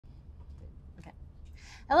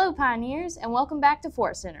Hello, Pioneers, and welcome back to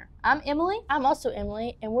Forest Center. I'm Emily. I'm also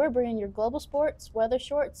Emily, and we're bringing your global sports, weather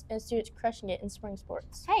shorts, and students crushing it in spring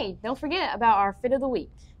sports. Hey, don't forget about our Fit of the Week.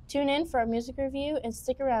 Tune in for our music review and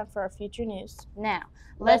stick around for our future news. Now,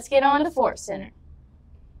 let's get on to Forest Center.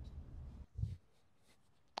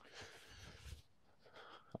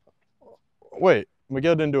 Wait,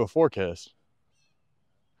 Miguel didn't do a forecast.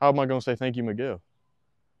 How am I going to say thank you, Miguel?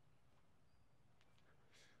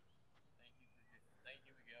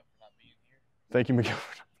 Thank you, Miguel,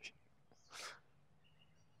 for not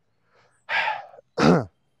being here.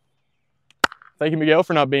 Thank you, Miguel,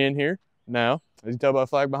 for not being here. Now, as you tell by the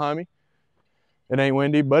flag behind me, it ain't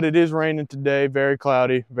windy, but it is raining today. Very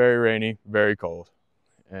cloudy, very rainy, very cold.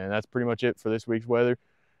 And that's pretty much it for this week's weather.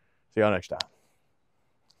 See y'all next time.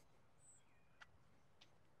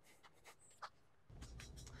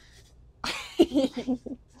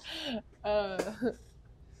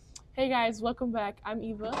 Hey guys, welcome back. I'm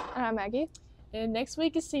Eva. And I'm Maggie. And next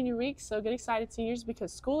week is senior week, so get excited, seniors,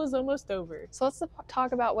 because school is almost over. So let's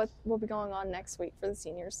talk about what will be going on next week for the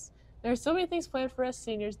seniors. There are so many things planned for us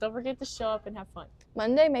seniors. Don't forget to show up and have fun.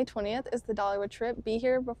 Monday, May 20th is the Dollywood trip. Be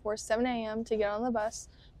here before 7 a.m. to get on the bus.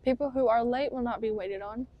 People who are late will not be waited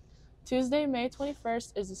on. Tuesday, May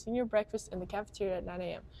 21st is the senior breakfast in the cafeteria at 9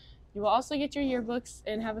 a.m. You will also get your yearbooks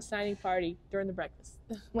and have a signing party during the breakfast.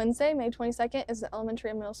 Wednesday, May 22nd is the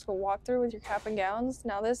elementary and middle school walkthrough with your cap and gowns.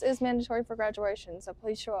 Now this is mandatory for graduation, so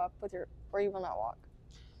please show up or you will not walk.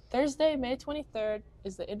 Thursday, May 23rd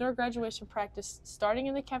is the indoor graduation practice starting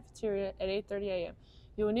in the cafeteria at 8:30 a.m.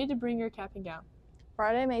 You will need to bring your cap and gown.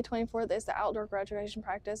 Friday, May 24th is the outdoor graduation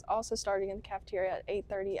practice, also starting in the cafeteria at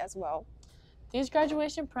 8:30 as well. These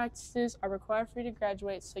graduation practices are required for you to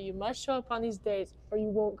graduate, so you must show up on these days or you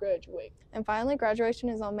won't graduate. And finally, graduation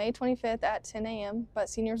is on May 25th at 10 a.m., but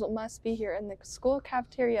seniors must be here in the school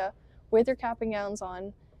cafeteria with your cap and gowns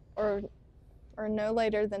on or no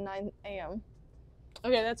later than 9 a.m.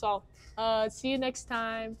 Okay, that's all. See you next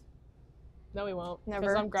time. No, we won't. Never.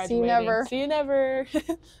 Because I'm graduating. See you never. See you never.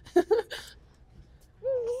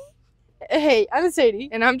 Hey, I'm Sadie.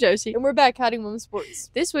 And I'm Josie. And we're back hiding women's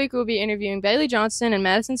sports. This week we'll be interviewing Bailey Johnston and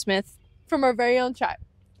Madison Smith From our very own tribe.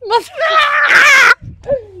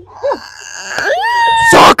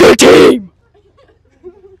 soccer team!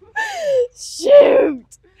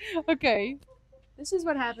 Shoot! Okay. This is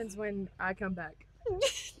what happens when I come back.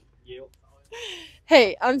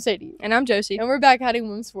 Hey, I'm Sadie. And I'm Josie. And we're back hiding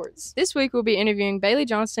women's sports. This week we'll be interviewing Bailey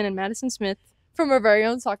Johnston and Madison Smith From our very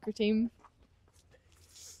own soccer team.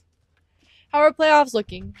 How are playoffs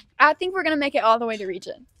looking? I think we're going to make it all the way to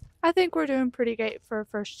region. I think we're doing pretty great for a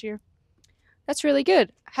first year. That's really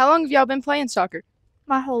good. How long have y'all been playing soccer?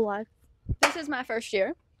 My whole life. This is my first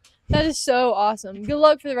year. That is so awesome. Good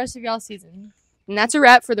luck for the rest of y'all's season. And that's a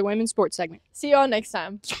wrap for the women's sports segment. See y'all next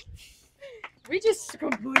time. We just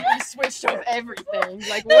completely switched up everything.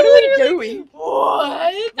 Like, what are we doing?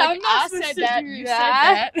 What? Like, I'm not I supposed said to that, do you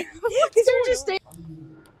that. said that. These are just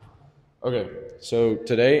Okay, so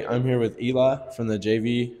today I'm here with Eli from the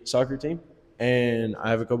JV soccer team, and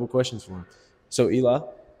I have a couple questions for him. So Eli,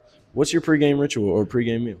 what's your pregame ritual or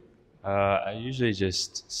pregame meal? I usually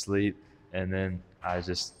just sleep, and then I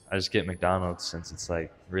just get McDonald's since it's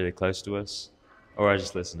like really close to us, or I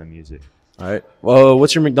just listen to music. All right. Well,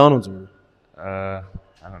 what's your McDonald's order? I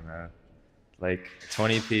don't know, like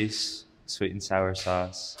 20-piece sweet and sour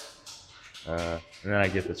sauce, and then I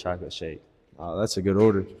get the chocolate shake. Oh, that's a good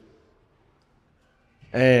order.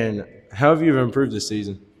 And how have you improved this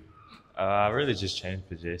season? I really just changed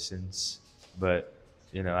positions, but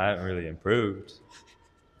I haven't really improved.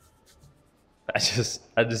 I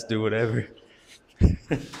just do whatever.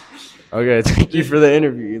 Okay, thank you for the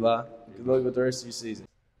interview, Eli. Good luck with the rest of your season.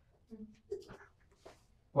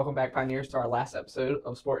 Welcome back, Pioneers, to our last episode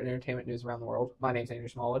of Sport and Entertainment News Around the World. My name's Andrew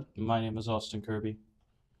Smallwood. My name is Austin Kirby.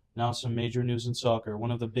 Now some major news in soccer.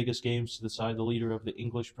 One of the biggest games to decide the leader of the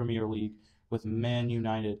English Premier League, with Man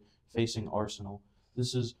United facing Arsenal.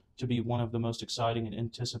 This is to be one of the most exciting and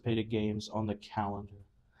anticipated games on the calendar.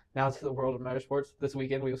 Now to the world of motorsports. This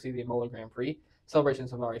weekend we will see the Imola Grand Prix.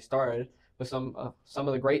 Celebrations have already started with some of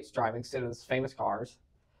the greats driving Senna's famous cars.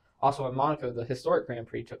 Also in Monaco, the historic Grand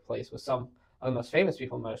Prix took place with some of the most famous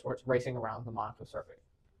people in motorsports racing around the Monaco circuit,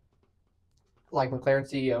 like McLaren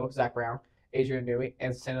CEO Zak Brown, Adrian Newey,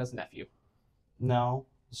 and Senna's nephew. Now,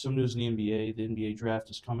 some news in the NBA. The NBA draft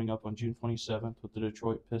is coming up on June 27th with the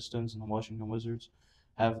Detroit Pistons and the Washington Wizards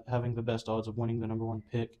having the best odds of winning the number one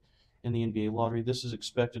pick in the NBA lottery. This is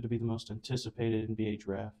expected to be the most anticipated NBA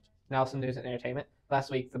draft. Now some news and entertainment. Last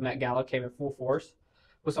week, the Met Gala came in full force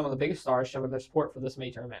with some of the biggest stars showing their support for this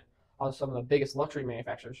major event. Also, some of the biggest luxury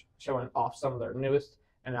manufacturers showing off some of their newest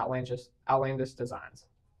and outlandish designs.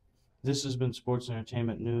 This has been Sports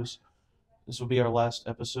Entertainment News. This will be our last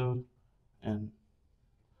episode, and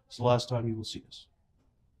it's the last time you will see us.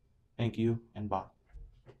 Thank you, and bye.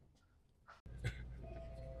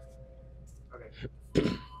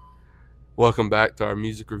 Welcome back to our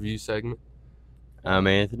music review segment. I'm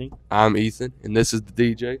Anthony. I'm Ethan, and this is the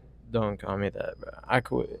DJ. Don't call me that, bro. I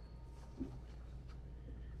quit.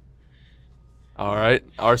 All right,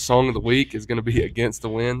 our song of the week is going to be Against the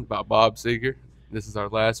Wind by Bob Seger. This is our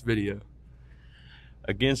last video.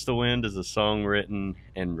 Against the Wind is a song written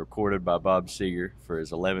and recorded by Bob Seger for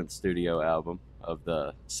his 11th studio album of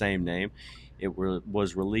the same name. It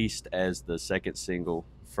was released as the second single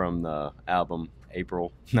from the album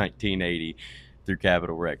April 1980 through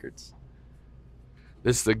Capitol Records.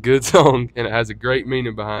 This is a good song, and it has a great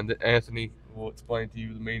meaning behind it. Anthony will explain to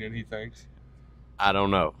you the meaning he thinks. I don't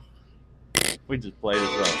know. We just played it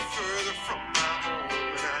wrong.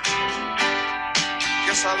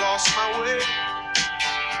 Guess I lost my way.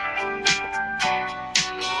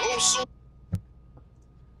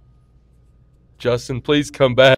 Justin, please come back.